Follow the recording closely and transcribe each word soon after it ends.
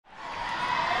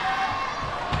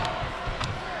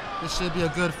This should be a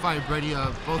good fight, Brady.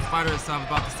 Both fighters have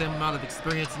about the same amount of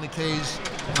experience in the cage.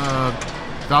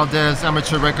 Valdez,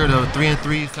 amateur record of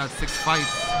 3-3, he's had 6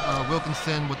 fights.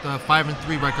 Wilkinson with a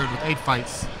 5-3 record with 8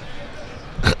 fights.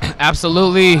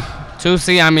 Absolutely,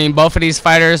 Tusi. I mean, both of these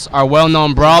fighters are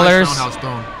well-known brawlers.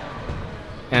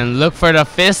 And look for the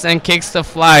fists and kicks to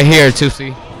fly here,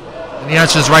 Tusi. And he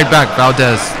answers right back,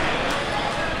 Valdez.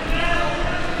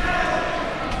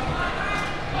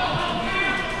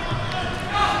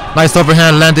 Nice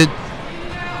overhand landed.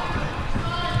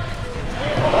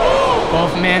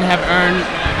 Both men have earned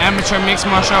amateur mixed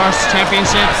martial arts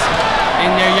championships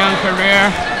in their young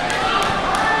career.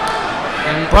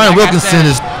 And Brian Wilkinson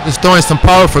is throwing some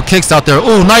powerful kicks out there.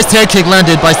 Ooh, nice head kick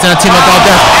landed by Santino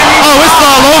Valdez. Oh, it's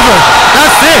all over.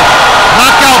 That's it.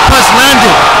 Knockout punch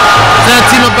landed.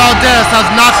 Santino Valdez has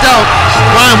knocked out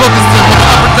Brian Wilkinson with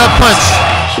an uppercut punch.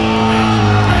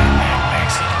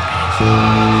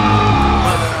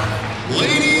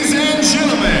 Ladies and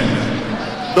gentlemen,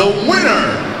 the winner,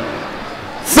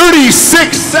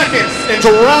 36 seconds into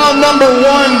round number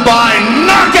 1 by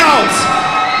knockout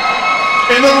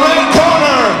in the red